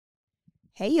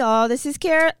Hey, y'all, this is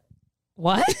Kara.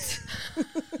 What?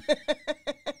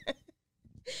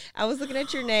 I was looking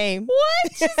at your name.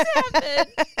 What just happened?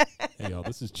 Hey, y'all,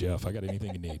 this is Jeff. I got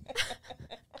anything you need.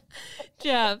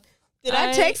 Jeff. Did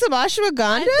I take some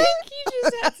ashwagandha? I think you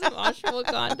just had some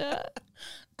ashwagandha.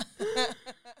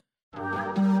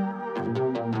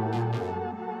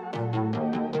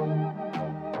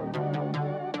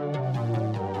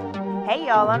 Hey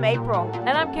y'all, I'm April. And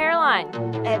I'm Caroline.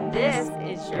 And this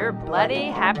is your Bloody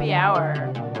Happy Hour.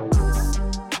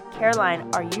 Caroline,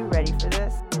 are you ready for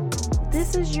this?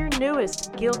 This is your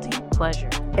newest guilty pleasure.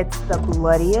 It's the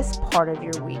bloodiest part of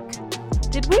your week.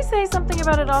 Did we say something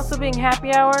about it also being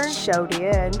happy hour? Show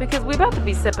did. Because we about to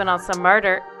be sipping on some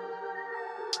murder.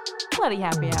 Bloody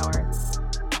happy hour.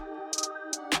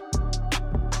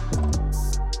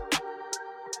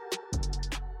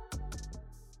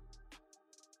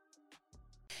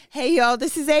 Hey, y'all,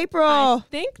 this is April. I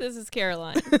think this is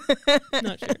Caroline.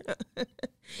 Not sure.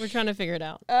 We're trying to figure it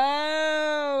out.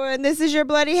 Oh, and this is your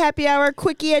Bloody Happy Hour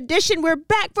Quickie edition. We're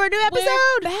back for a new episode.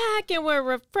 We're back and we're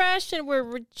refreshed and we're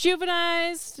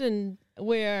rejuvenized and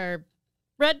we're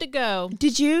ready to go.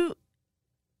 Did you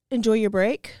enjoy your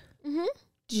break? Mm-hmm.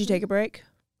 Did you take a break?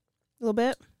 A little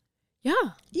bit?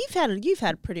 Yeah. You've had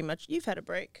a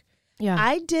break. Yeah.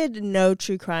 I did no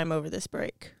true crime over this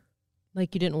break.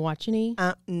 Like you didn't watch any?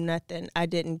 Nothing. I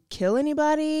didn't kill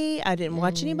anybody. I didn't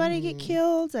watch anybody get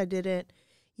killed. I didn't.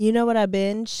 You know what I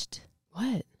binged?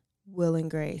 What? Will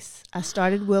and Grace. I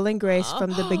started Will and Grace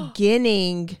from the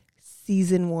beginning,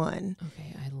 season 1.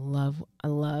 Okay, I love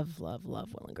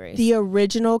Will and Grace. The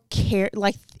original Karen,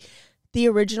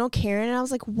 and I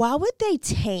was like, why would they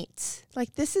taint?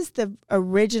 Like, this is the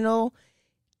original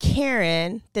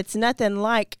Karen that's nothing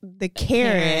like the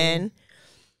Karen.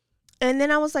 And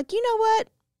then I was like, you know what?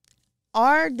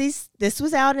 This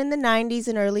was out in the 90s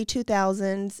and early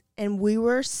 2000s, and we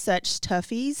were such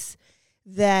toughies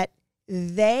that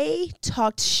they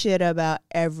talked shit about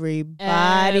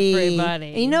everybody.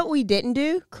 And you know what we didn't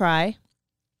do? Cry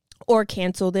or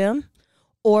cancel them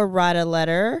or write a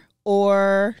letter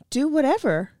or do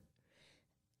whatever.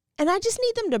 And I just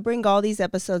need them to bring all these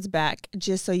episodes back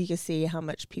just so you can see how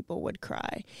much people would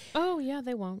cry. Oh, yeah,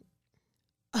 they won't.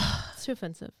 It's too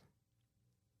offensive.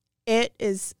 It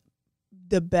is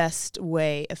the best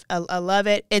way. I love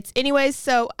it. Anyways,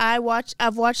 so I've watched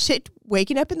it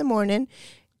waking up in the morning,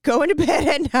 going to bed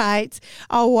at night.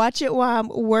 I'll watch it while I'm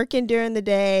working during the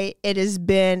day. It has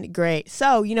been great.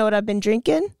 So, you know what I've been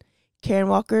drinking? Karen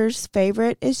Walker's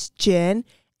favorite is gin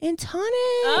and tonic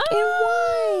and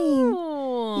wine.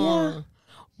 Yeah.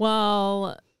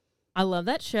 Well, I love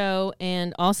that show.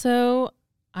 And also,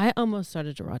 I almost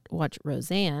started to watch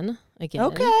Roseanne again.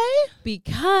 Okay.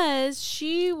 Because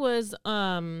she was,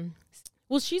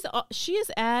 she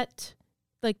is at,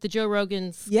 like, the Joe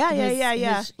Rogan's.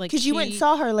 Yeah. Because you went and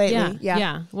saw her lately.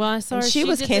 Yeah. Well, I saw her. She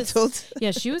was canceled.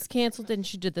 She was canceled, and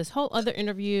she did this whole other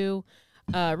interview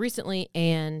recently,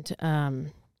 and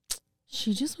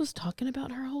she just was talking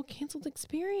about her whole canceled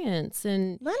experience.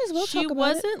 And might as well talk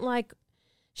about it.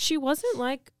 She wasn't,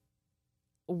 like,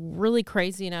 really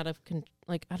crazy and out of control.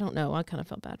 Like, I don't know. I kind of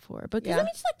felt bad for her. But I mean,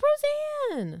 it's like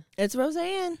Roseanne. It's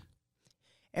Roseanne.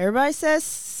 Everybody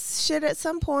says shit at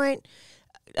some point.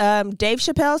 Dave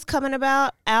Chappelle's coming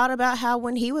out about how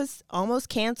when he was almost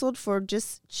canceled for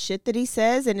just shit that he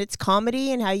says, and it's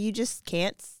comedy, and how you just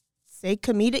can't say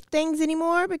comedic things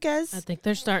anymore because... I think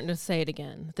they're starting to say it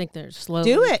again. I think they're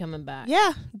slowly coming back.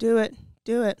 Yeah, do it.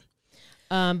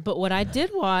 But what I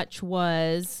did watch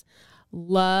was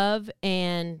Love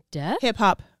and Death. Hip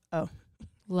hop. Oh.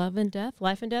 Life and Death.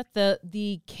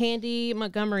 The Candy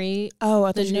Montgomery. Oh,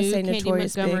 I thought you were going to say Candy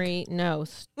Notorious Montgomery. Big. No,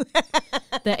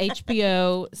 the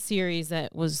HBO series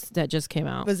that just came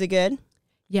out. Was it good?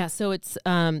 Yeah. So it's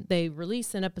they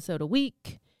release an episode a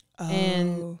week,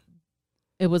 and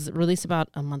it was released about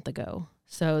a month ago.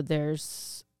 So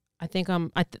there's, I think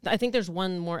there's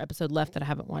one more episode left that I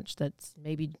haven't watched that's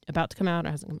maybe about to come out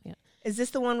or hasn't come yet. Is this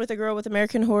the one with the girl with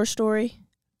American Horror Story?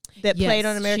 That played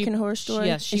on American Horror Story?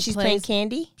 Yes, she's playing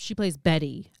Candy? She plays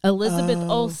Betty. Elizabeth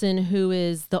Olsen, who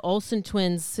is the Olsen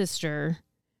twins' sister.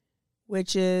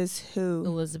 Which is who?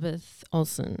 Elizabeth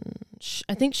Olsen.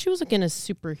 I think she was like in a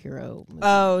superhero movie.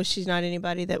 Oh, she's not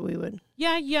anybody that we would...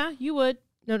 Yeah, you would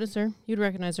notice her. You'd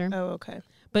recognize her. Oh, okay.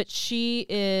 But she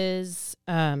is...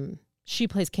 she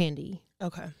plays Candy.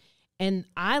 Okay. And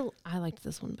I liked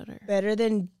this one better. Better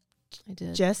than... I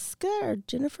did. Jessica or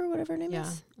Jennifer, whatever her name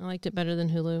is? Yeah, I liked it better than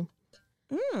Hulu.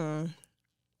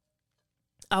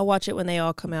 I'll watch it when they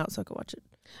all come out so I can watch it.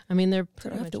 I mean, they're I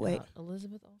don't have to wait.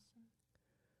 Elizabeth Olsen.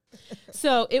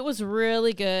 So it was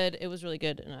really good. It was really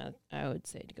good, and I would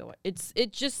say to go. It's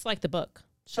just like the book.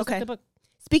 It's just like the book.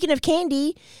 Speaking of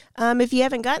candy, if you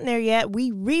haven't gotten there yet,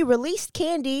 we re-released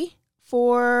Candy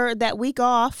for that week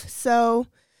off. So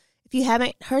if you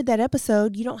haven't heard that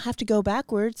episode, you don't have to go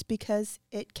backwards because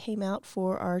it came out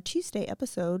for our Tuesday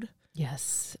episode.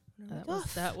 Yes,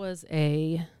 that was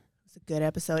a good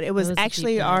episode. It was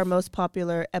actually our most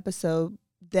popular episode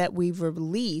that we've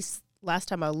released. Last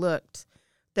time I looked,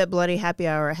 that Bloody Happy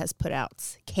Hour has put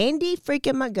out. Candy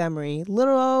freaking Montgomery,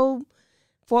 little old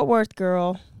Fort Worth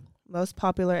girl. Most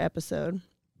popular episode.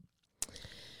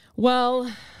 Well,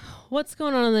 what's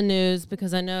going on in the news?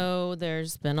 Because I know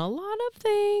there's been a lot of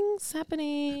things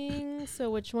happening. So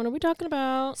which one are we talking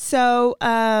about? So,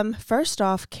 first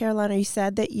off, Carolina, are you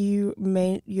sad that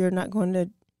you're not going to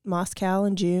Moscow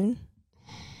in June?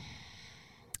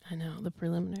 I know, the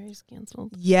preliminaries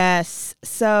canceled. Yes.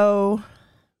 So,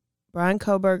 Bryan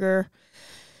Kohberger,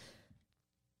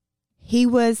 he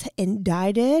was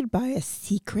indicted by a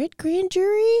secret grand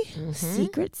jury.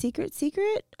 Secret.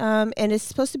 And it's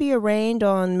supposed to be arraigned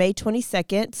on May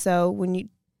 22nd. So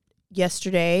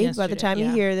yesterday, by the time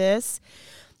you hear this.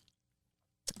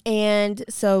 And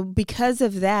so because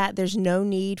of that, there's no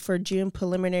need for June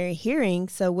preliminary hearing.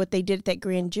 So what they did at that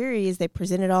grand jury is they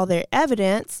presented all their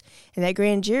evidence. And that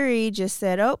grand jury just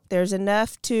said, oh, there's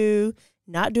enough to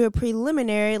not do a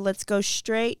preliminary. Let's go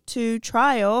straight to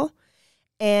trial.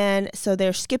 And so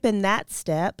they're skipping that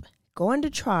step, going to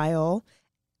trial,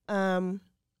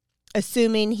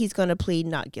 assuming he's going to plead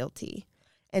not guilty.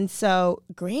 And so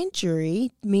grand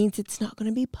jury means it's not going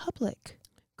to be public.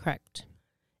 Correct.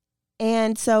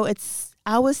 And so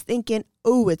I was thinking,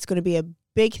 it's going to be a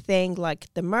big thing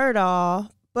like the Murdaugh,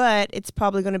 but it's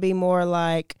probably going to be more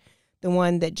like the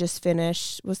one that just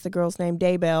finished. What's the girl's name?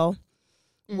 Daybell.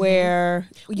 Where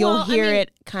you'll hear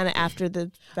it kind of after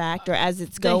the fact or as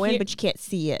it's going, but you can't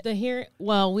see it.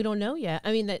 Well, we don't know yet.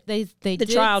 I mean, they the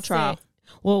trial.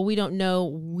 Well, we don't know.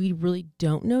 We really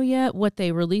don't know yet. What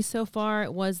they released so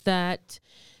far was that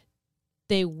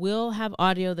they will have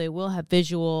audio, they will have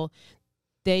visual.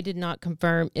 They did not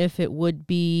confirm if it would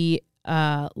be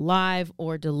live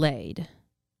or delayed.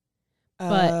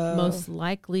 But most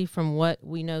likely, from what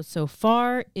we know so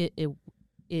far,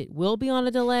 it will be on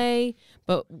a delay,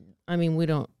 but I mean,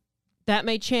 that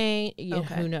may change.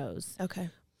 Okay. Who knows? Okay.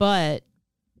 But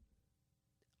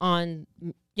on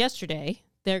yesterday,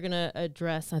 they're going to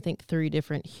address, I think, 3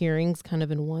 different hearings kind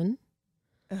of in one.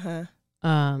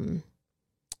 And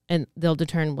they'll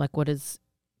determine like what is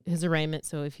his arraignment.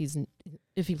 So if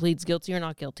he pleads guilty or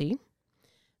not guilty,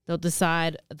 they'll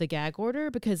decide the gag order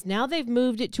because now they've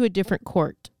moved it to a different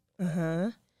court.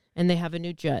 And they have a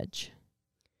new judge.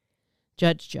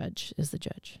 Judge is the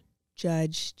judge.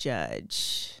 Judge.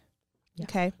 Yeah.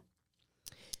 Okay.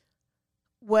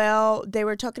 Well, they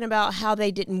were talking about how they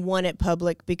didn't want it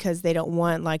public because they don't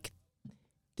want like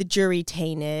the jury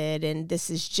tainted, and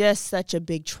this is just such a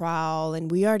big trial,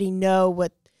 and we already know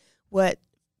what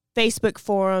Facebook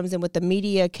forums and what the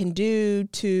media can do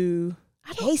to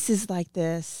cases like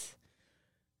this.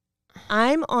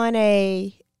 I'm on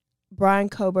a Bryan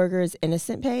Kohberger's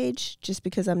innocent page just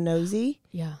because I'm nosy.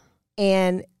 Yeah.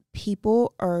 And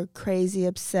people are crazy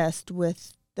obsessed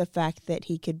with the fact that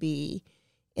he could be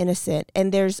innocent.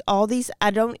 And there's all these, I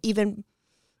don't even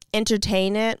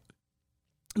entertain it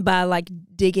by like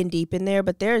digging deep in there,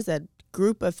 but there's a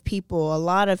group of people, a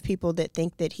lot of people that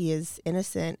think that he is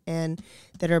innocent and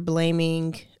that are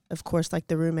blaming, of course, like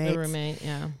the roommates. The roommate,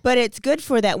 yeah. But it's good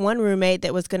for that one roommate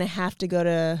that was going to have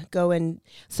to go and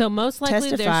so most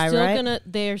likely testify,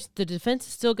 the defense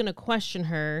is still gonna question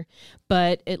her,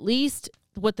 but at least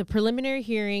what the preliminary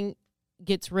hearing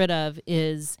gets rid of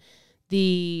is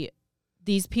these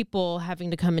people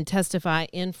having to come and testify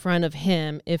in front of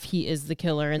him if he is the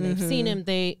killer and they've seen him.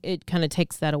 It kind of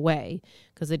takes that away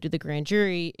because they do the grand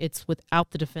jury. It's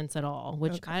without the defense at all,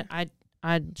 which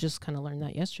I just kind of learned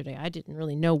that yesterday. I didn't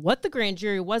really know what the grand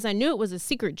jury was. I knew it was a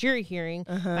secret jury hearing.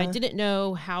 I didn't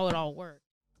know how it all worked.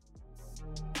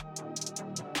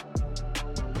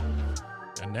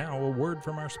 And now a word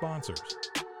from our sponsors.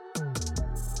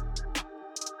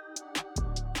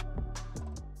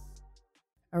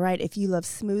 All right, if you love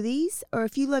smoothies or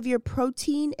if you love your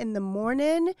protein in the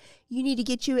morning, you need to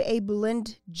get you a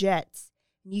Blend Jet.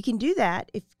 You can do that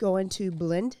if going to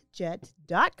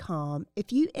blendjet.com.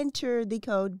 If you enter the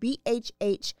code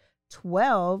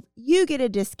BHH12, you get a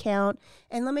discount.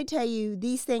 And let me tell you,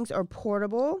 these things are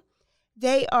portable.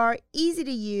 They are easy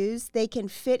to use. They can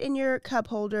fit in your cup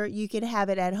holder. You can have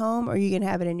it at home or you can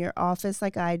have it in your office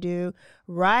like I do.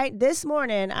 Right this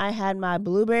morning, I had my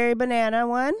blueberry banana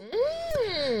one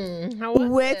How was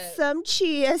with it? some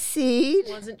chia seed.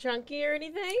 Wasn't chunky or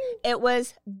anything? It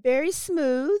was very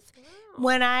smooth.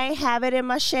 When I have it in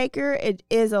my shaker, it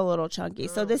is a little chunky.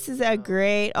 So this is a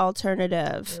great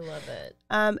alternative. I love it.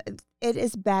 It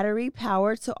is battery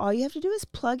powered, so all you have to do is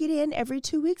plug it in every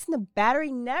 2 weeks, and the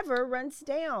battery never runs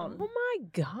down. Oh my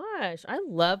gosh. I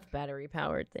love battery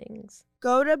powered things.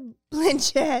 Go to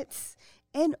BlendJets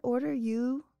and order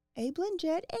you a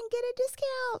BlendJet and get a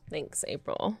discount. Thanks,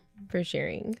 April, for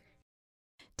sharing.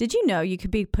 Did you know you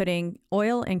could be putting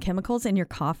oil and chemicals in your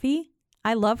coffee?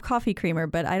 I love coffee creamer,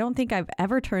 but I don't think I've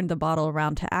ever turned the bottle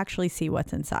around to actually see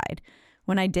what's inside.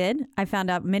 When I did, I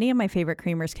found out many of my favorite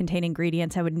creamers contain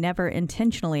ingredients I would never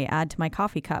intentionally add to my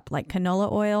coffee cup, like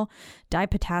canola oil,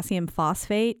 dipotassium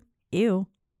phosphate, ew,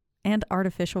 and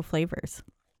artificial flavors.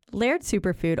 Laird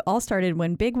Superfood all started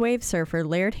when big wave surfer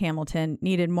Laird Hamilton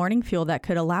needed morning fuel that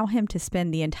could allow him to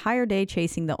spend the entire day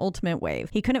chasing the ultimate wave.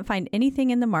 He couldn't find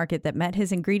anything in the market that met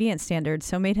his ingredient standards,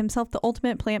 so made himself the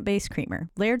ultimate plant-based creamer.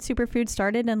 Laird Superfood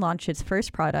started and launched its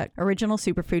first product, Original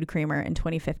Superfood Creamer, in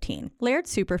 2015. Laird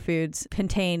Superfoods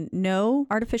contain no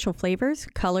artificial flavors,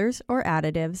 colors, or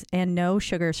additives, and no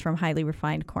sugars from highly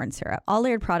refined corn syrup. All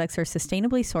Laird products are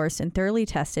sustainably sourced and thoroughly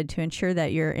tested to ensure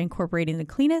that you're incorporating the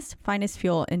cleanest, finest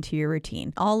fuel into your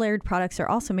routine. All Laird products are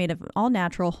also made of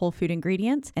all-natural whole food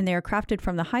ingredients, and they are crafted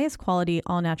from the highest quality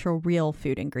all-natural real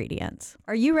food ingredients.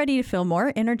 Are you ready to feel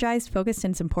more energized, focused,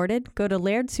 and supported? Go to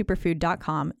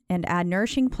lairdsuperfood.com and add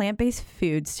nourishing plant-based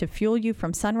foods to fuel you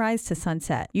from sunrise to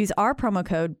sunset. Use our promo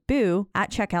code BOO at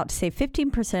checkout to save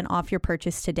 15% off your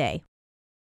purchase today.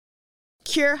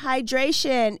 Cure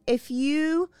Hydration. If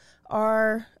you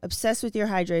are obsessed with your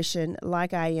hydration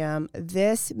like I am,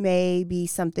 this may be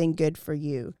something good for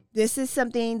you. This is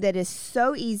something that is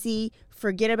so easy.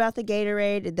 Forget about the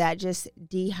Gatorade. That just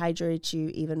dehydrates you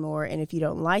even more. And if you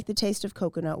don't like the taste of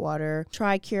coconut water,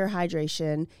 try Cure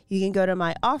Hydration. You can go to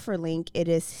my offer link. It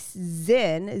is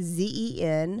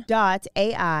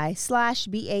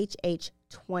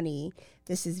zen.ai/BHH20.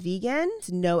 This is vegan.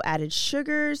 It's no added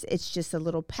sugars. It's just a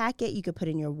little packet you could put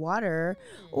in your water.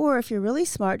 Or if you're really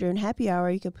smart during happy hour,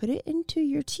 you could put it into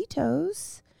your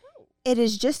Tito's. It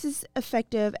is just as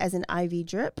effective as an IV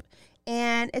drip.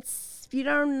 And it's, if you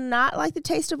do not like the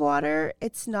taste of water,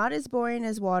 it's not as boring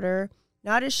as water,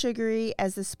 not as sugary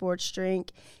as the sports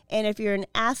drink. And if you're an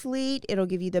athlete, it'll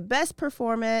give you the best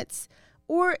performance.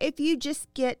 Or if you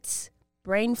just get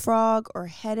brain fog or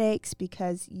headaches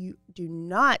because you do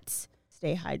not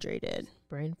stay hydrated.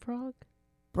 Brain frog?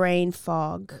 Brain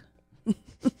fog.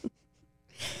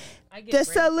 I get The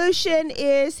solution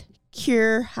is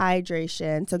Cure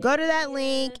Hydration. So go to that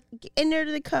link,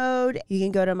 enter the code. You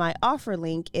can go to my offer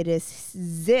link. It is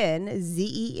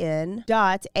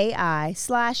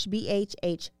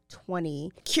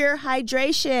zen.ai/BHH20. Cure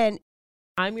Hydration.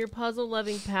 I'm your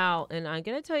puzzle-loving pal, and I'm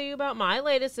going to tell you about my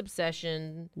latest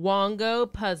obsession,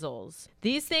 Wongo puzzles.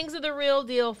 These things are the real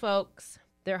deal, folks.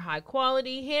 They're high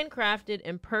quality, handcrafted,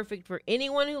 and perfect for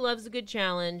anyone who loves a good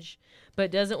challenge but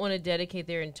doesn't want to dedicate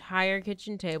their entire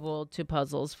kitchen table to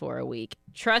puzzles for a week.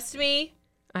 Trust me,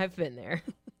 I've been there.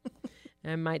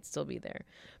 I might still be there.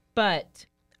 But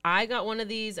I got one of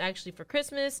these actually for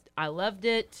Christmas. I loved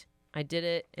it. I did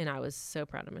it, and I was so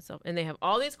proud of myself. And they have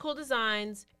all these cool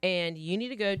designs, and you need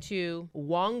to go to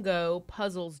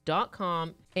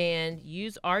wongopuzzles.com and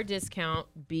use our discount,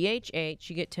 BHH.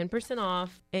 You get 10%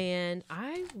 off, and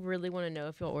I really want to know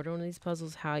if you'll order one of these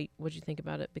puzzles, what you think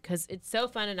about it, because it's so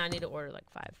fun, and I need to order like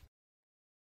 5.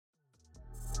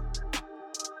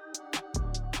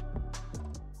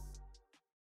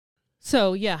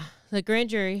 So, yeah, the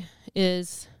grand jury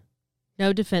is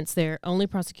no defense there, only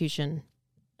prosecution.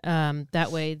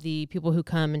 That way the people who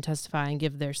come and testify and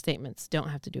give their statements don't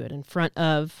have to do it in front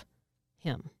of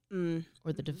him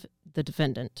or the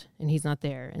defendant, and he's not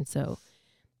there. And so,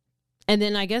 and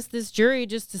then I guess this jury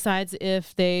just decides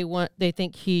if they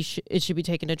think it should be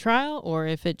taken to trial or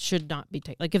if it should not be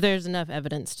taken. Like if there's enough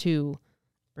evidence to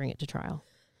bring it to trial.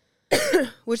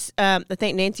 Which I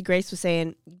think Nancy Grace was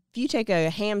saying, if you take a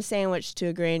ham sandwich to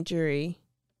a grand jury,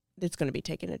 it's going to be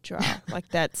taken to trial. Like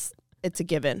it's a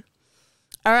given.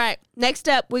 All right, next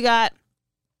up, we got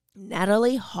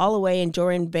Natalie Halloway and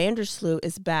Joran Vandersloot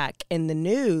is back in the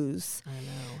news.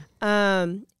 I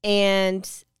know. And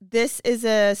this is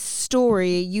a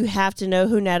story. You have to know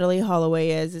who Natalie Halloway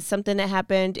is. It's something that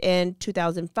happened in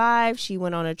 2005. She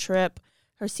went on a trip,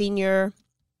 her senior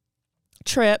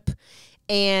trip,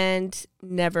 and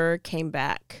never came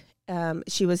back.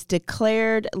 She was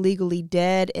declared legally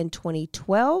dead in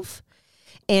 2012.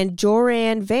 And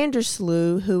Joran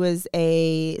Vandersloot, who is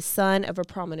a son of a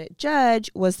prominent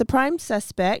judge, was the prime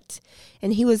suspect.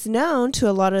 And he was known to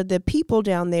a lot of the people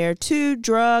down there to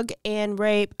drug and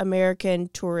rape American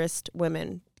tourist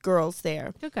women, girls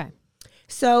there. Okay.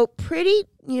 So pretty,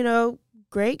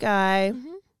 great guy.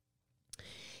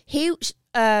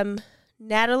 Mm-hmm.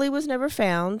 Natalie was never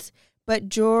found, but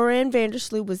Joran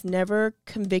Vandersloot was never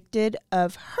convicted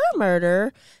of her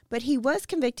murder, but he was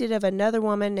convicted of another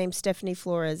woman named Stephanie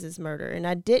Flores' murder. And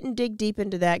I didn't dig deep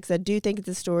into that because I do think it's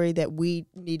a story that we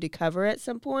need to cover at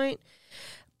some point.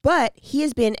 But he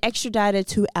has been extradited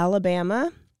to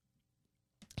Alabama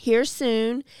here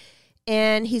soon,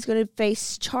 and he's going to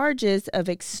face charges of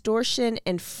extortion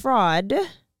and fraud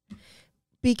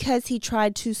because he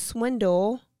tried to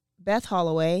swindle Beth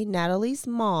Halloway, Natalie's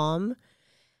mom,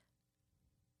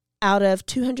 out of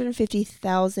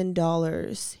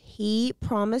 $250,000. He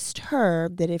promised her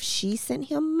that if she sent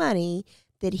him money,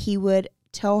 that he would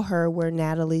tell her where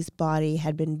Natalie's body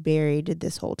had been buried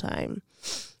this whole time.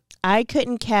 I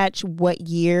couldn't catch what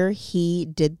year he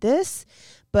did this,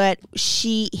 but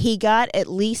he got at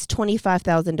least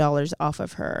 $25,000 off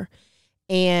of her.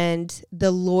 And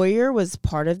the lawyer was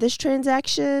part of this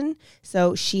transaction,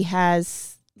 so she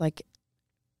has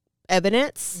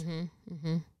evidence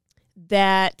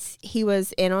that he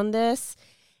was in on this,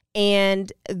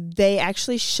 and they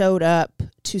actually showed up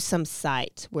to some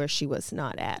site where she was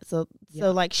not at. So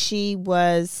she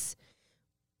was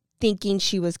thinking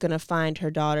she was going to find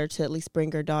her daughter to at least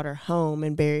bring her daughter home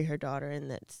and bury her daughter,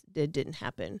 and it didn't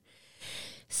happen.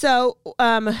 So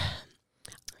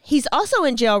he's also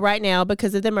in jail right now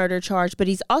because of the murder charge, but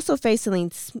he's also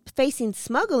facing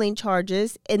smuggling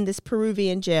charges in this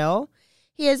Peruvian jail.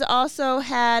 He has also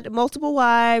had multiple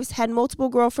wives, had multiple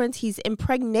girlfriends. He's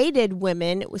impregnated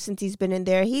women since he's been in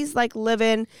there. He's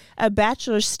living a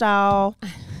bachelor style.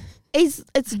 It's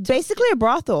basically a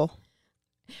brothel.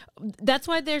 That's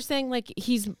why they're saying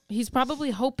he's probably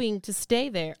hoping to stay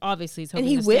there. Obviously, he's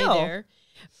hoping to stay there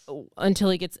until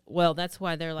he gets. Well, that's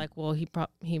why they're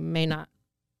he may not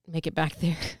make it back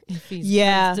there if he's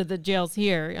close to the jails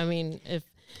here. I mean,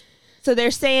 So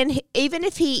they're saying even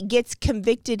if he gets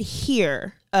convicted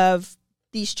here of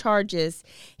these charges,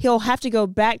 he'll have to go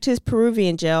back to his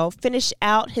Peruvian jail, finish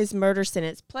out his murder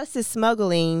sentence, plus his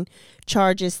smuggling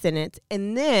charges sentence,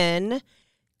 and then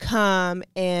come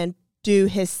and do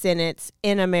his sentence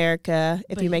in America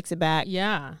if he makes it back.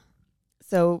 Yeah.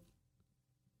 So,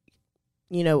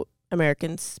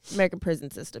 American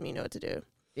prison system, you know what to do.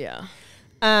 Yeah.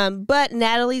 But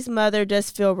Natalie's mother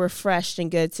does feel refreshed and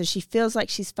good, so she feels like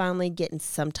she's finally getting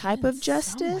some type of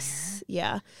justice. Somewhere.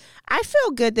 Yeah. I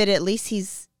feel good that at least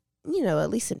he's, at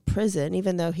least in prison,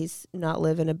 even though he's not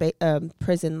living a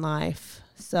prison life.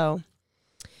 So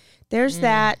there's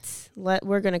that.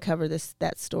 We're going to cover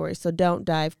that story, so don't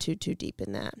dive too deep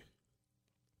in that.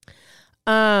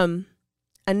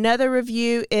 Another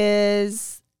review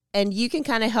is, and you can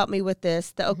kind of help me with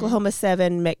this, the Oklahoma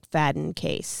 7 McFadden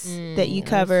case that you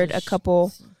covered a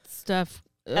couple stuff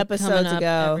episodes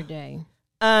ago. Every day.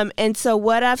 And so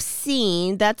what I've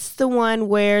seen, that's the one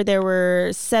where there were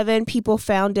 7 people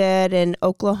found dead in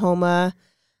Oklahoma.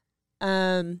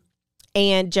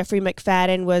 And Jeffrey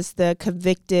McFadden was the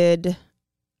convicted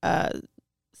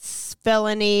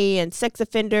felony and sex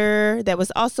offender that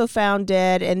was also found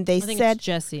dead. And they said it's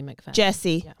Jesse McFadden.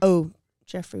 Jesse. Yeah. Oh,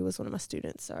 Jeffrey was one of my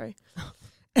students. Sorry.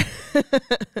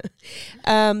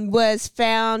 Was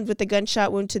found with a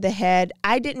gunshot wound to the head.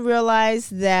 I didn't realize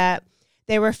that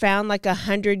they were found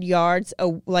 100 yards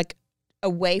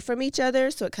away from each other,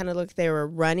 so it kind of looked like they were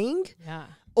running. Yeah.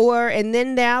 And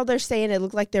then now they're saying it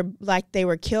looked like they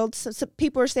were killed. So some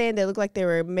people are saying they look like they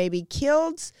were maybe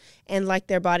killed and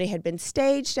their body had been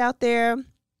staged out there.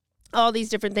 All these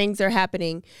different things are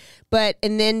happening,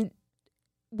 and then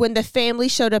when the family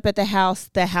showed up at the house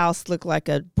looked like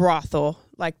a brothel.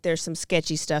 There's some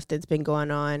sketchy stuff that's been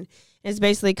going on. It's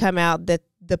basically come out that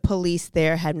the police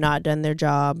there have not done their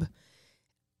job.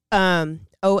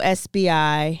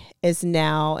 OSBI is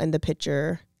now in the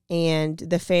picture, and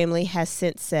the family has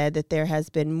since said that there has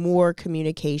been more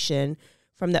communication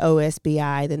from the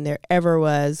OSBI than there ever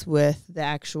was with the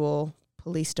actual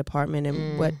police department.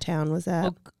 And what town was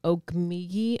that?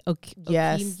 Okmulgee?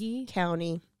 Yes,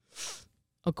 county.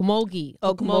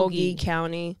 Okmulgee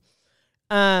County.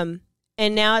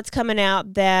 And now it's coming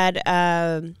out that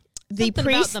the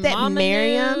priest that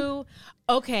Miriam.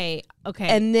 Okay.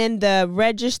 And then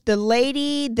the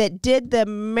lady that did the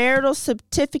marital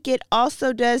certificate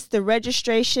also does the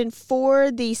registration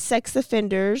for the sex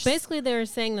offenders. Basically, they were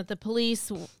saying that the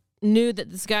police knew that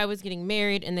this guy was getting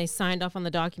married and they signed off on the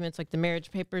documents, like the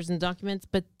marriage papers and documents.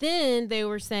 But then they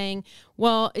were saying,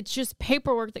 well, it's just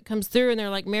paperwork that comes through and they're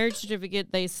like marriage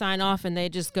certificate. They sign off and they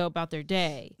just go about their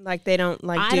day. Like they don't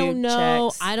I don't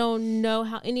know. I don't know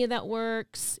how any of that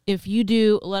works. If you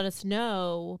do, let us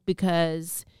know,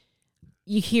 because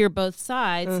you hear both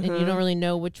sides and you don't really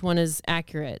know which one is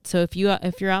accurate. So if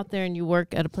you're out there and you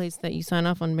work at a place that you sign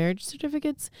off on marriage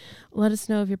certificates, let us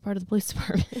know if you're part of the police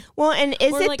department. Well, and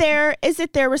is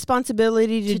it their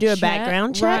responsibility to do a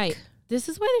background check? Right. This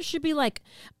is why there should be like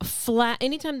a flat.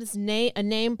 Anytime a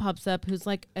name pops up who's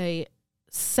like a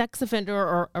sex offender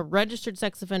or a registered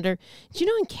sex offender. Do you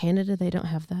know in Canada they don't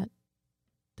have that?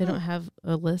 They don't have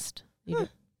a list. So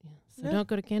don't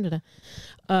go to Canada.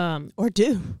 Or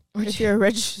do. If you're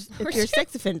a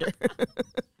sex offender.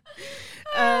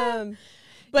 But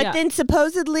then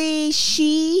supposedly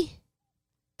she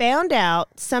found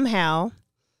out somehow,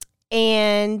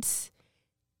 and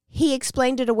he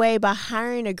explained it away by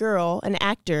hiring a girl, an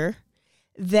actor,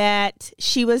 that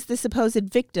she was the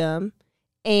supposed victim.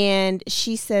 And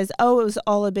she says, it was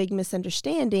all a big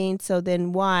misunderstanding. So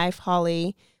then wife,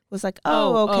 Holly, was like,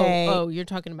 okay. Oh, you're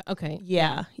talking about, okay.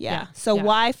 Yeah. So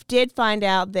wife did find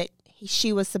out that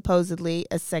she was supposedly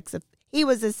he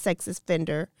was a sex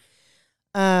offender.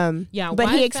 But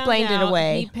he explained it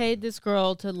away. He paid this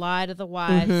girl to lie to the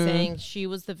wife, saying she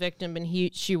was the victim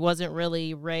and she wasn't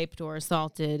really raped or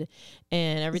assaulted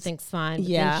and everything's fine. But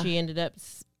then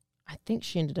I think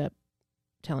she ended up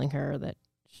telling her that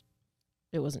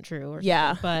it wasn't true. Or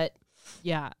something. But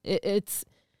it's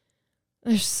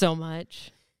there's so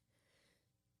much.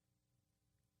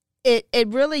 It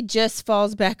really just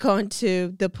falls back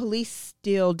onto the police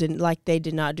still did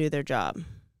not do their job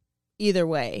either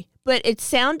way. But it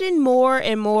sounded more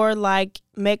and more like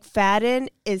McFadden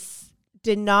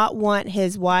did not want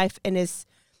his wife and his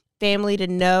family to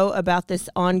know about this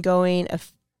ongoing,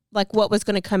 like what was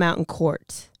going to come out in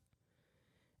court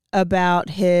about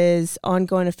his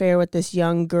ongoing affair with this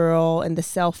young girl and the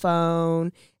cell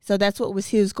phone. So that's what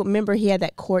remember he had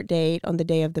that court date on the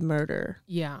day of the murder.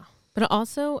 Yeah. But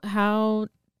also how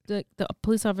the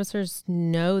police officers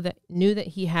knew that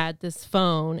he had this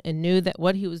phone and knew that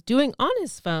what he was doing on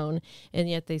his phone, and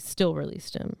yet they still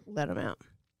released him. Let him out.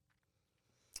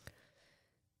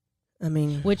 I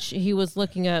mean, which he was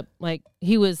looking up, like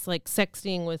he was like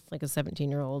sexting with like a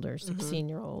 17-year-old or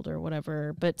 16-year-old or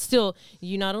whatever. But still,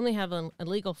 you not only have an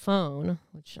illegal phone,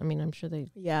 which I mean, I'm sure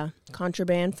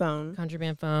contraband phone,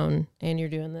 and you're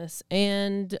doing this,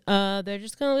 and they're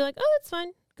just gonna be like, oh, that's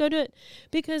fine. Go do it,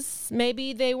 because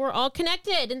maybe they were all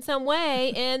connected in some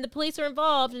way and the police are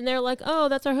involved and they're like, oh,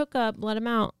 that's our hookup, let him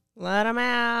out. Don't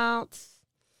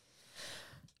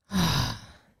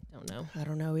know. I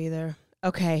don't know either.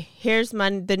 Okay, here's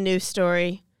the news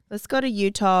story. Let's go to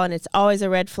Utah, and it's always a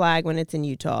red flag when it's in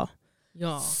Utah.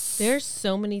 Y'all, there's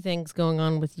so many things going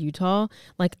on with Utah.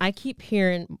 Like I keep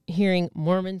hearing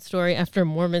Mormon story after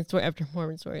Mormon story after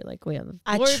Mormon story. Like we have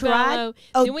then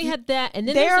we had that, and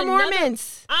then there are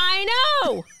Mormons. I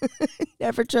know.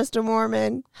 Never trust a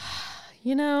Mormon.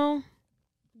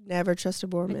 Never trust a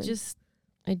Mormon.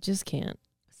 I just can't.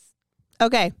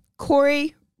 Okay,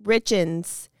 Corey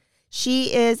Richens.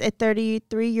 She is a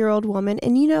 33-year-old woman,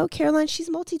 and Caroline, she's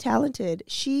multi-talented.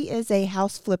 She is a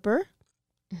house flipper.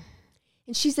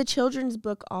 And she's a children's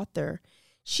book author.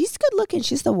 She's good looking.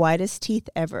 She's the whitest teeth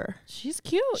ever. She's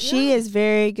cute. She is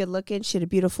very good looking. She had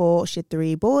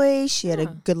 3 boys. She had a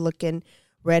good looking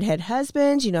redhead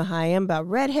husband. You know how I am about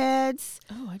redheads.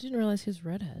 Oh, I didn't realize he was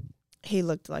redhead. He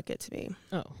looked like it to me.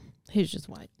 Oh, he was just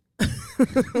white.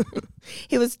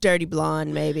 He was dirty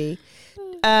blonde, maybe.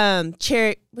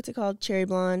 What's it called? Cherry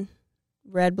blonde?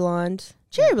 Red blonde?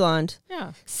 Cherry blonde.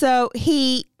 Yeah. So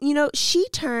she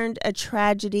turned a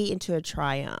tragedy into a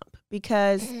triumph,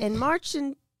 because in March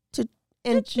of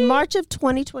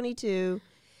 2022,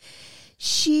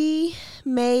 she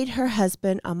made her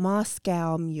husband a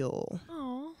Moscow Mule.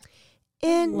 Aww.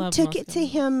 And took it to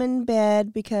him in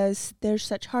bed, because they're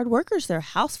such hard workers. They're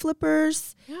house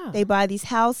flippers. Yeah. They buy these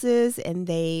houses and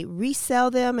they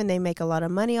resell them, and they make a lot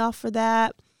of money off of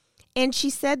that. And she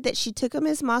said that she took him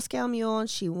his Moscow Mule and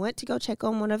she went to go check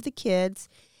on one of the kids.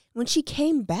 When she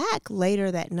came back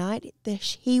later that night,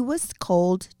 he was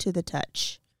cold to the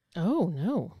touch. Oh,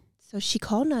 no. So she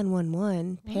called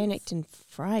 911, panicked and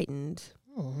frightened.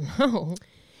 Oh, no.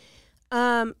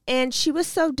 And she was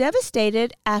so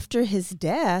devastated after his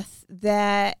death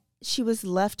that she was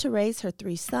left to raise her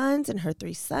 3 sons, and her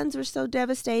 3 sons were so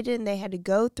devastated, and they had to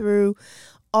go through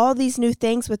all these new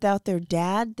things without their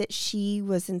dad, that she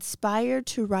was inspired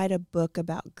to write a book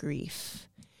about grief.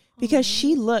 because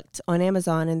she looked on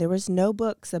Amazon and there was no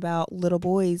books about little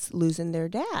boys losing their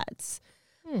dads.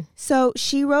 So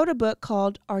she wrote a book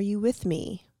called Are You With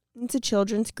Me? It's a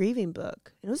children's grieving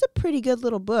book. It was a pretty good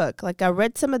little book. Like I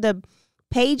read some of the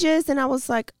pages and I was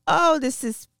like, oh, this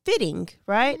is fitting,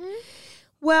 right?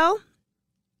 Well,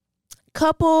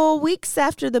 couple weeks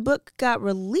after the book got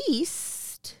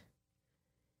released,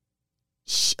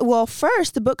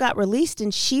 first the book got released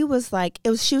and she was like,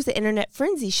 she was the internet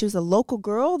frenzy. She was a local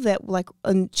girl that like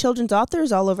children's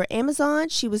authors all over Amazon.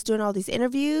 She was doing all these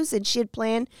interviews and she had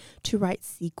planned to write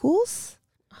sequels,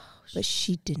 but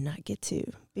she did not get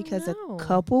to because a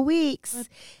couple weeks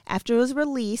after it was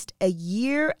released, a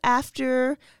year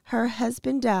after her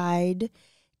husband died,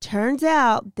 turns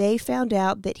out they found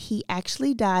out that he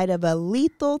actually died of a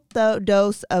lethal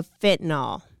dose of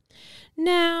fentanyl.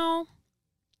 Now,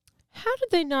 how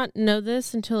did they not know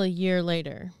this until a year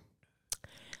later?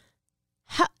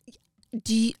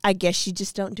 I guess you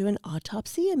just don't do an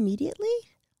autopsy immediately?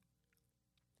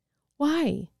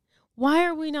 Why? Why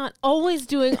are we not always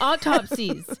doing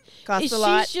autopsies? Costs a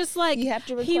lot. She's just like, you have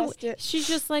to request it. She's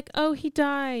just like, oh, he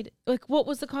died. Like, what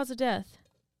was the cause of death?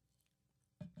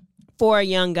 For a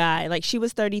young guy. Like, she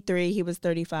was 33, he was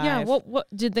 35. Yeah, what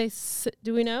did they,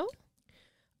 do we know?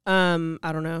 I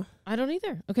don't know. I don't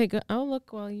either. Okay, good. I'll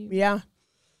look while you. Yeah.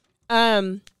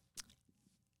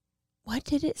 What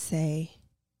did it say?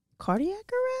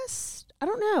 Cardiac arrest? I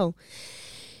don't know.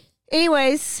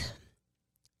 Anyways,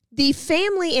 the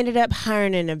family ended up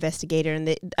hiring an investigator and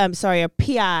a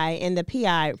PI, and the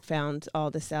PI found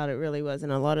all this out. It really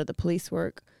wasn't a lot of the police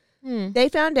work. They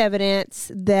found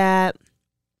evidence that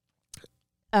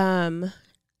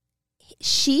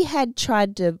she had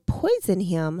tried to poison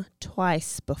him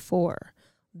twice before.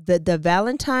 The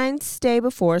Valentine's Day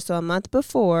before, so a month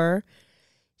before,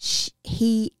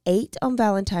 he ate on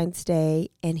Valentine's Day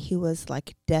and he was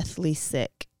like deathly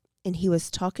sick. And he was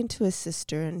talking to his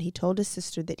sister and he told his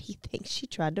sister that he thinks she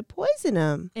tried to poison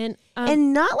him. And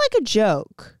not like a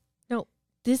joke. No,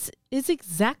 this is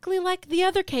exactly like the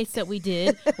other case that we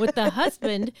did with the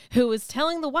husband who was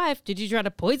telling the wife, did you try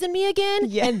to poison me again?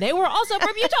 Yeah. And they were also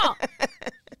from Utah.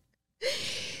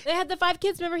 They had the 5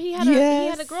 kids. Remember, he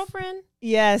had a girlfriend.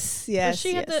 Yes. She had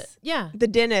the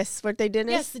dentist. Weren't they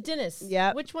dentists? Yes, the dentist.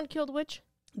 Yeah. Which one killed which?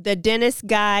 The dentist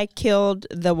guy killed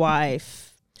the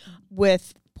wife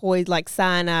with poison, like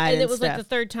cyanide. And it was stuff. like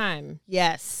the 3rd time.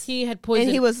 Yes, he had poison.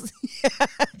 And he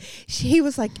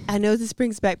was like, I know this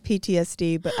brings back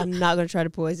PTSD, but I'm not going to try to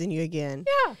poison you again.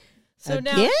 Yeah. So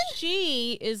Again? now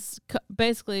she is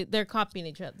basically they're copying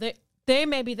each other. They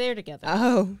may be there together.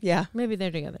 Oh, yeah. Maybe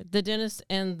they're together. The dentist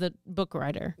and the book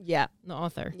writer. Yeah. The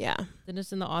author. Yeah. The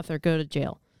dentist and the author go to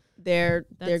jail. They're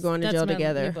going to jail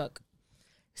together. New book.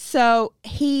 So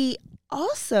he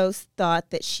also thought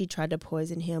that she tried to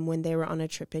poison him when they were on a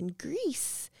trip in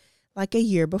Greece, like a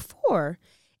year before.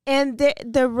 And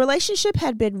the relationship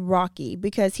had been rocky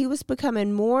because he was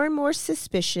becoming more and more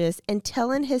suspicious and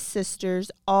telling his sisters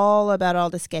all about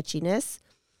all the sketchiness.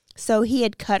 So he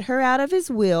had cut her out of his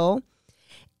will.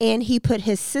 And he put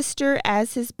his sister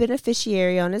as his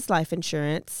beneficiary on his life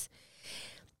insurance.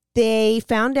 They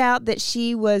found out that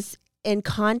she was in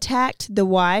contact, the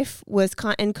wife was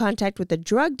in contact with a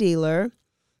drug dealer,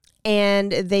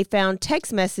 and they found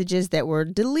text messages that were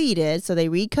deleted. So they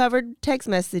recovered text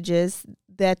messages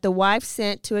that the wife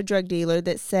sent to a drug dealer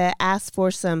that asked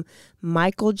for some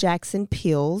Michael Jackson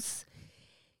pills.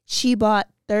 She bought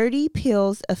 30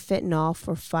 pills of fentanyl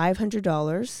for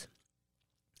 $500.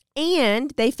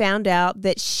 And they found out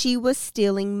that she was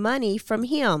stealing money from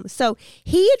him. So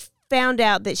he had found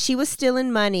out that she was stealing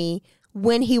money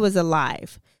when he was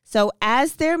alive. So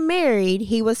as they're married,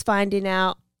 he was finding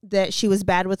out that she was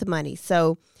bad with money.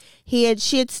 So she had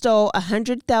stole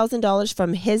 $100,000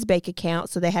 from his bank account.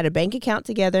 So they had a bank account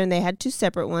together and they had 2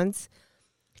 separate ones.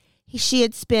 She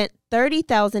had spent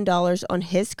 $30,000 on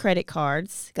his credit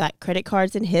cards, got credit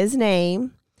cards in his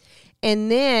name.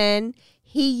 And then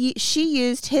she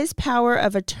used his power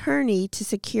of attorney to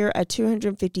secure a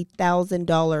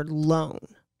 $250,000 loan.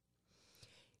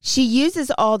 She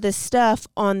uses all this stuff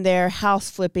on their house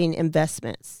flipping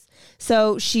investments.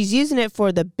 So she's using it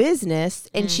for the business,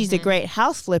 and she's a great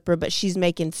house flipper, but she's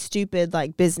making stupid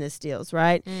like business deals,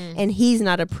 right? And he's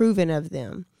not approving of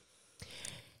them.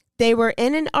 They were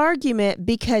in an argument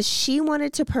because she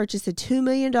wanted to purchase a $2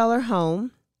 million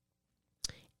home,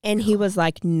 and he was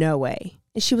like, no way.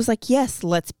 And she was like, yes,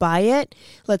 let's buy it.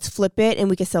 Let's flip it and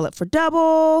we can sell it for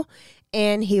double.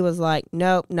 And he was like,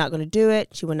 nope, not going to do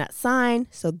it. She would not sign.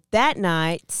 So that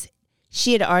night,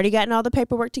 she had already gotten all the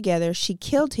paperwork together. She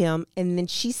killed him and then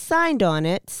she signed on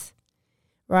it,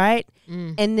 right?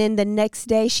 And then the next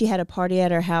day she had a party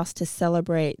at her house to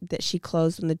celebrate that she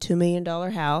closed on the $2 million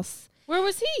house. Where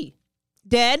was he?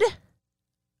 Dead?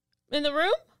 In the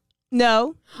room?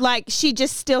 No, like she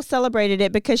just still celebrated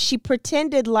it because she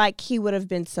pretended like he would have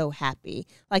been so happy.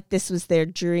 Like this was their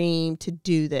dream to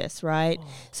do this, right? Oh.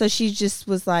 So she just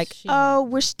was like, oh,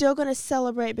 we're still going to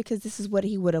celebrate because this is what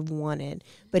he would have wanted.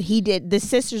 But he did. The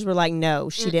sisters were like, no,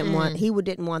 he didn't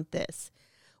want this.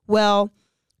 Well,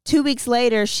 2 weeks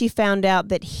later, she found out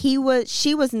that she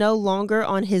was no longer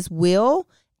on his will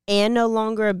and no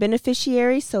longer a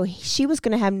beneficiary. So she was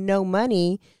going to have no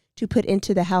money to put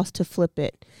into the house to flip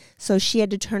it. So she had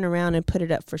to turn around and put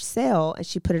it up for sale, and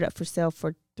she put it up for sale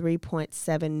for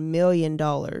 $3.7 million.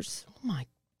 Oh, my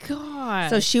God.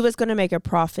 So she was going to make a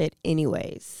profit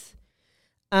anyways.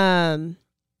 And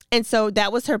so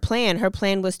that was her plan. Her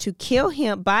plan was to kill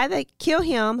him, buy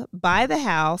the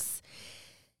house,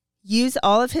 use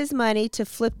all of his money to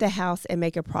flip the house and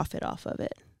make a profit off of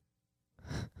it.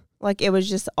 Like it was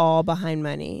just all behind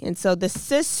money. And so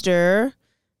the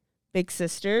big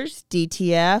sisters,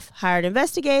 DTF, hired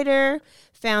investigator,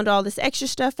 found all this extra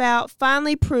stuff out,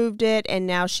 finally proved it, and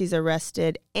now she's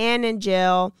arrested and in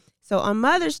jail. So on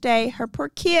Mother's Day, her poor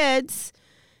kids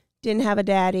didn't have a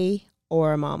daddy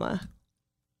or a mama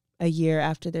a year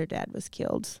after their dad was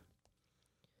killed.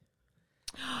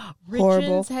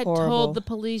 Richards had told the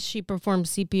police she performed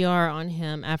CPR on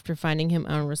him after finding him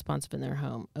unresponsive in their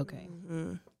home. Okay.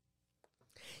 Mm-hmm.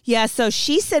 Yeah, so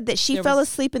she said that she fell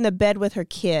asleep in the bed with her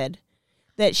kid,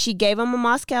 that she gave him a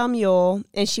Moscow Mule,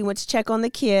 and she went to check on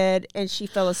the kid, and she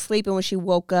fell asleep, and when she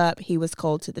woke up, he was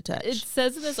cold to the touch. It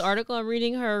says in this article I'm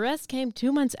reading, her arrest came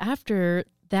 2 months after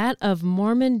that of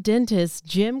Mormon dentist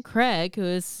Jim Craig, who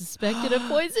is suspected of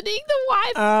poisoning the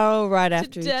wife. Oh, right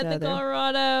after each other. To death in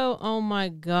Colorado. Oh, my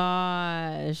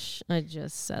gosh. I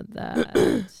just said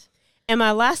that. And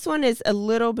my last one is a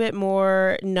little bit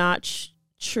more not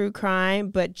true crime,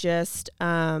 but just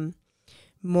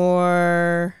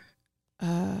more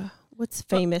what's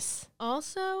famous.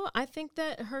 Also, I think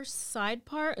that her side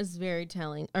part is very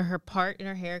telling, or her part in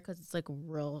her hair, because it's like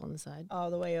real on the side all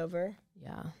the way over.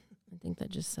 Yeah, I think that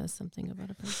just says something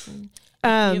about a person.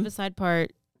 If you have a side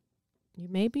part, you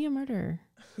may be a murderer.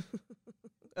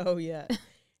 Oh yeah.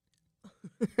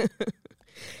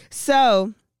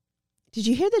 So did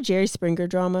you hear the Jerry Springer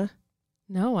drama?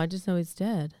 No, I just know he's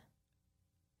dead.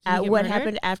 What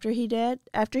happened after he died?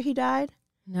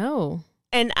 No.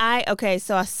 And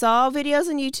so I saw videos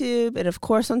on YouTube, and of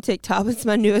course on TikTok. It's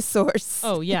my newest source.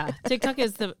 Oh yeah, TikTok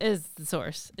is the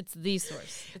source. It's the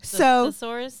source. It's the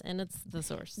source, and it's the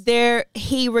source.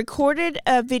 He recorded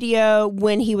a video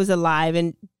when he was alive,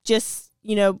 and just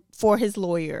for his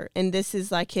lawyer. And this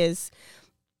is like his,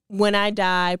 when I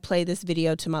die, play this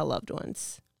video to my loved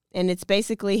ones. And it's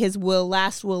basically his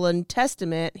last will and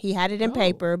testament. He had it in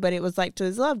paper, but it was like to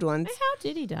his loved ones. Hey, how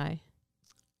did he die?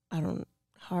 I don't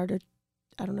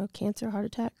know, cancer, heart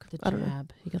attack. I don't know.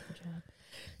 He got the jab.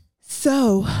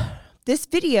 So this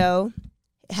video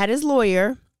had his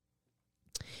lawyer.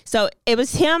 So it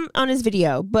was him on his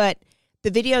video, but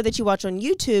the video that you watch on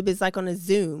YouTube is like on a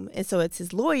Zoom. And so it's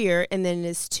his lawyer and then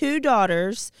his two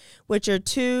daughters, which are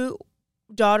two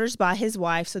daughters by his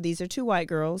wife. So these are two white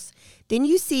girls. Then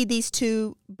you see these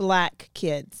two black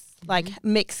kids, like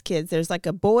mixed kids. There's like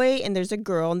a boy and there's a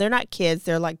girl, and they're not kids.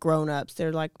 They're like grown-ups.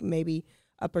 They're like maybe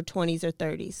upper 20s or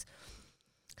 30s.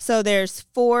 So there's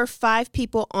 4 or 5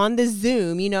 people on the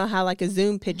Zoom. You know how like a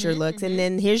Zoom picture looks. And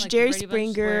then here's like Jerry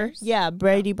Springer. Yeah,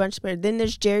 Brady Bunch Squares. Then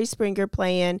there's Jerry Springer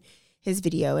playing his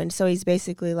video. And so he's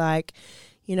basically like,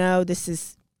 this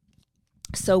is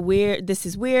so weird. This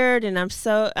is weird. And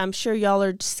I'm sure y'all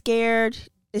are scared.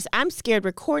 I'm scared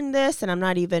recording this, and I'm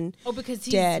not even because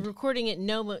he's dead. Recording it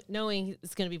knowing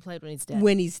it's going to be played when he's dead.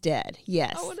 When he's dead,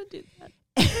 yes. I want to do that.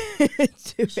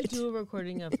 We should do a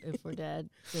recording of if we're dead.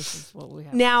 This is what we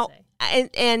have now, to say.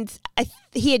 And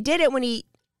he did it when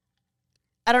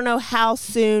I don't know how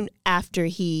soon after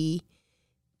he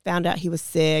found out he was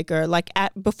sick, or like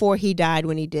before he died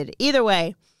when he did it. Either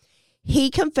way, he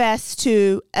confessed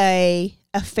to a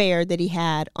affair that he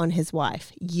had on his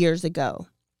wife years ago.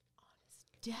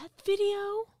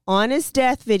 On his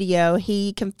death video,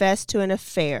 he confessed to an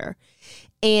affair,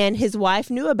 and his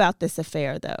wife knew about this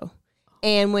affair though.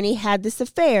 And when he had this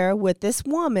affair with this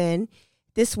woman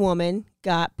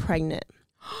got pregnant.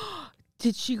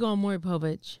 Did she go on Maury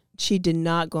Povich? She did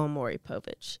not go on Maury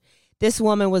Povich. This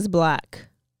woman was black.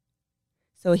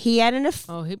 So he had an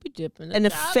affair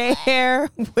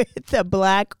with a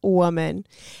black woman,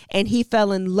 and he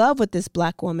fell in love with this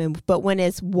black woman. But when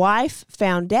his wife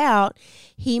found out,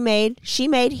 she made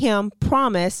him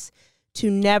promise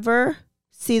to never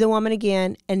see the woman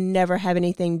again and never have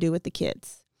anything to do with the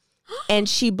kids. And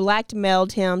she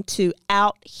blackmailed him to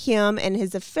out him and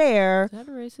his affair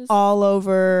all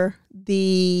over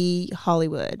the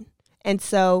Hollywood. And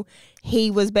so he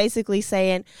was basically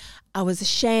saying, I was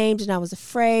ashamed and I was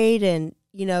afraid, and,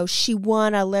 you know, she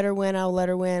won. I'll let her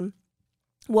win.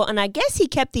 Well, and I guess he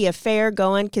kept the affair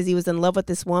going because he was in love with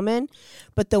this woman.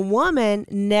 But the woman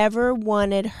never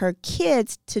wanted her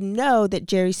kids to know that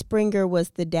Jerry Springer was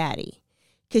the daddy,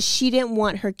 because she didn't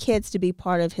want her kids to be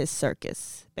part of his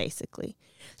circus, basically.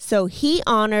 So he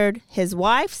honored his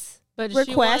wife's request. But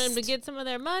she wanted him to get some of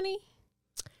their money?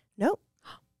 Nope.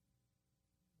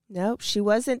 Nope, she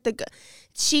wasn't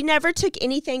she never took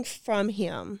anything from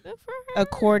him,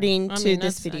 according to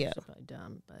this video. Probably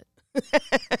dumb,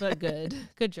 but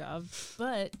good job.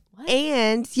 But what?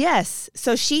 And yes,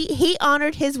 so he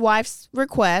honored his wife's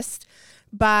request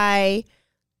by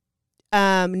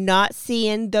not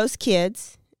seeing those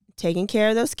kids, taking care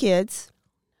of those kids,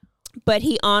 but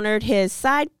he honored his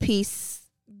side piece,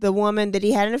 the woman that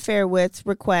he had an affair with,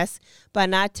 request by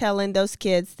not telling those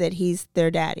kids that he's their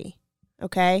daddy.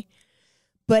 Okay.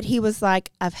 But he was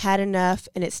like, I've had enough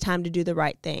and it's time to do the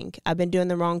right thing. I've been doing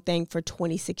the wrong thing for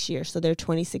 26 years. So they're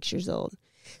 26 years old.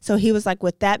 So he was like,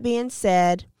 with that being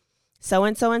said,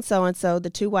 so-and-so and so-and-so, the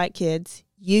two white kids,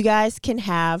 you guys can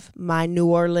have my New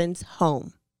Orleans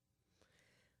home.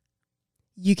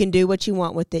 You can do what you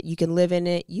want with it. You can live in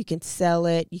it. You can sell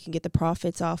it. You can get the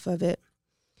profits off of it.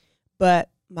 But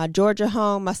my Georgia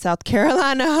home, my South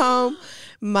Carolina home,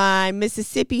 my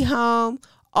Mississippi home,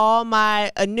 all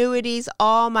my annuities,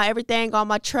 all my everything, all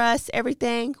my trusts,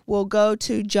 everything will go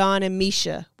to John and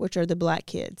Misha, which are the black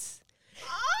kids.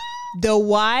 The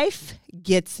wife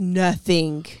gets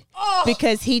nothing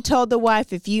because he told the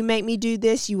wife, if you make me do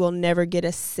this, you will never get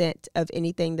a cent of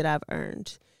anything that I've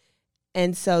earned.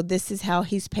 And so this is how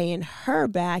he's paying her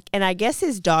back. And I guess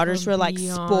his daughters were like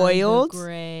spoiled. The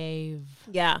grave.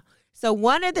 Yeah. So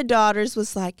one of the daughters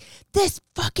was like, this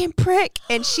fucking prick.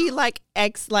 And she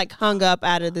hung up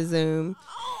out of the Zoom.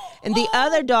 And the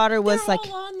other daughter was they're like,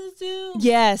 all on the Zoom.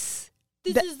 Yes.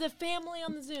 This is the family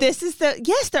on the Zoom.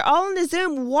 Yes, they're all on the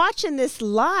Zoom watching this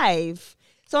live.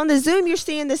 So on the Zoom, you're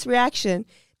seeing this reaction.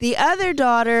 The other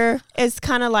daughter is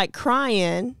kind of like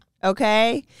crying.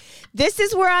 Okay. This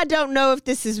is where I don't know if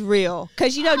this is real.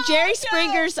 Because, you know, Jerry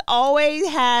Springer's always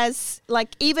has,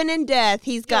 like, even in death,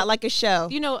 he's got, like, a show.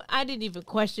 You know, I didn't even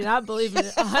question. I believe in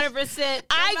it 100%. No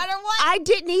matter what. I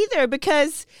didn't either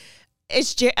because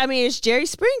it's Jerry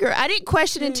Springer. I didn't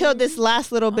question until this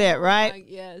last little bit, right?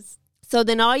 Yes. So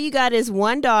then all you got is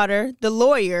one daughter, the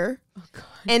lawyer,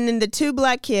 and then the two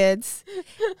black kids.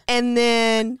 And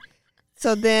then,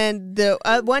 so then the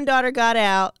one daughter got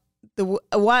out. The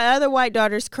other white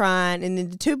daughter's crying, and then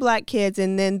the two black kids,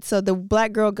 and then so the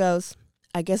black girl goes,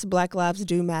 I guess black lives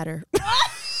do matter.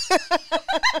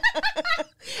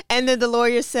 And then the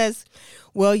lawyer says,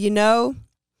 well, you know,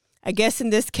 I guess in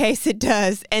this case it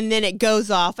does. And then it goes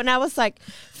off. And I was like,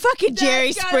 fucking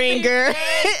Jerry Springer.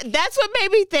 That's what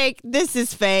made me think this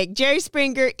is fake. Jerry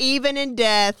Springer, even in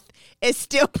death, is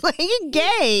still playing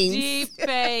games. Deep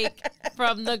fake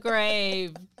from the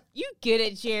grave. You get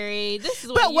it, Jerry. This is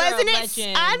what but you're wasn't a it?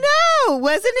 legend. I know.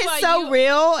 Wasn't it so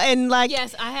real and like?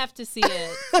 Yes, I have to see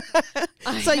it.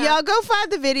 So y'all go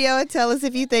find the video and tell us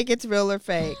if you think it's real or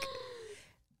fake.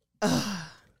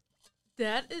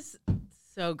 That is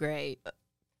so great.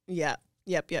 Yeah.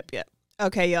 Yep.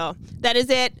 Okay, y'all. That is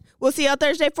it. We'll see y'all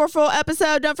Thursday for a full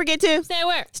episode. Don't forget to stay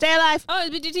where? Stay alive. Oh,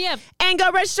 it's BGTF. And go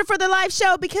register for the live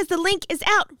show because the link is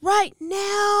out right now.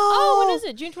 Oh, when is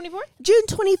it? June 24th? June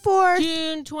 24th.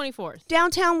 June 24th.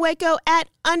 Downtown Waco at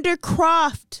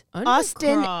Undercroft.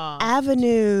 Austin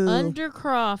Avenue.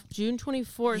 Undercroft, June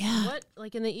 24th. Yeah. What?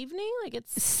 Like in the evening? Like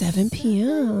it's 7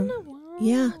 p.m. Wow.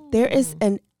 Yeah. There is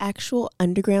an actual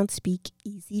underground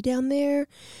speakeasy down there.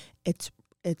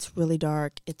 It's really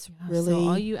dark. It's really so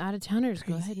all you out of towners,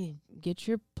 go ahead and get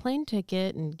your plane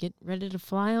ticket and get ready to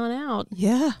fly on out.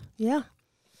 Yeah.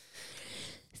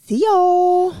 See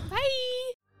y'all. Bye.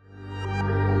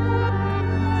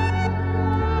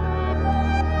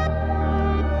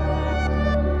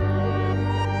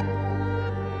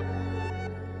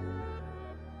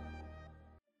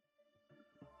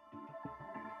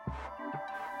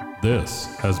 This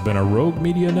has been a Rogue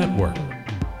Media Network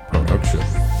production.